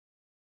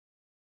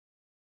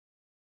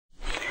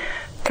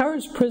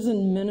Kairos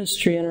Prison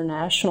Ministry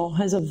International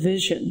has a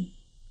vision.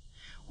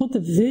 What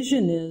the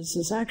vision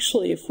is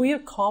actually if we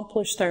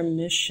accomplished our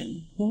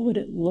mission, what would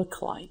it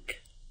look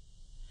like?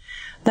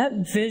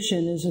 That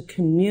vision is a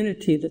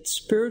community that's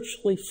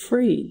spiritually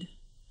freed,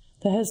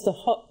 that has the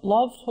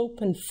love, hope,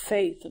 and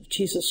faith of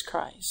Jesus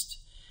Christ.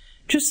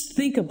 Just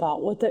think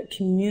about what that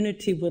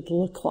community would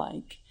look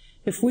like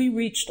if we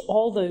reached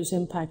all those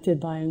impacted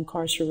by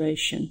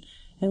incarceration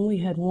and we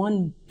had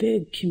one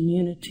big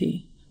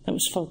community that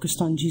was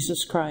focused on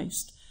Jesus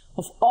Christ,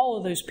 of all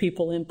of those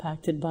people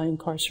impacted by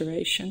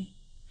incarceration.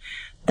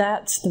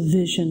 That's the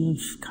vision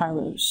of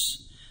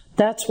Kairos.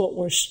 That's what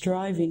we're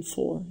striving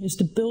for, is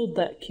to build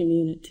that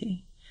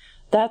community.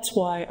 That's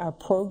why our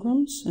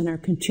programs and our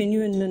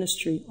continuing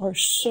ministry are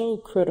so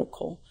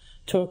critical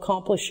to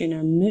accomplishing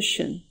our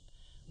mission,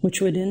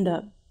 which would end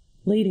up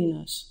leading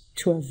us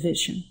to our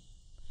vision.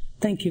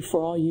 Thank you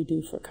for all you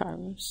do for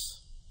Kairos.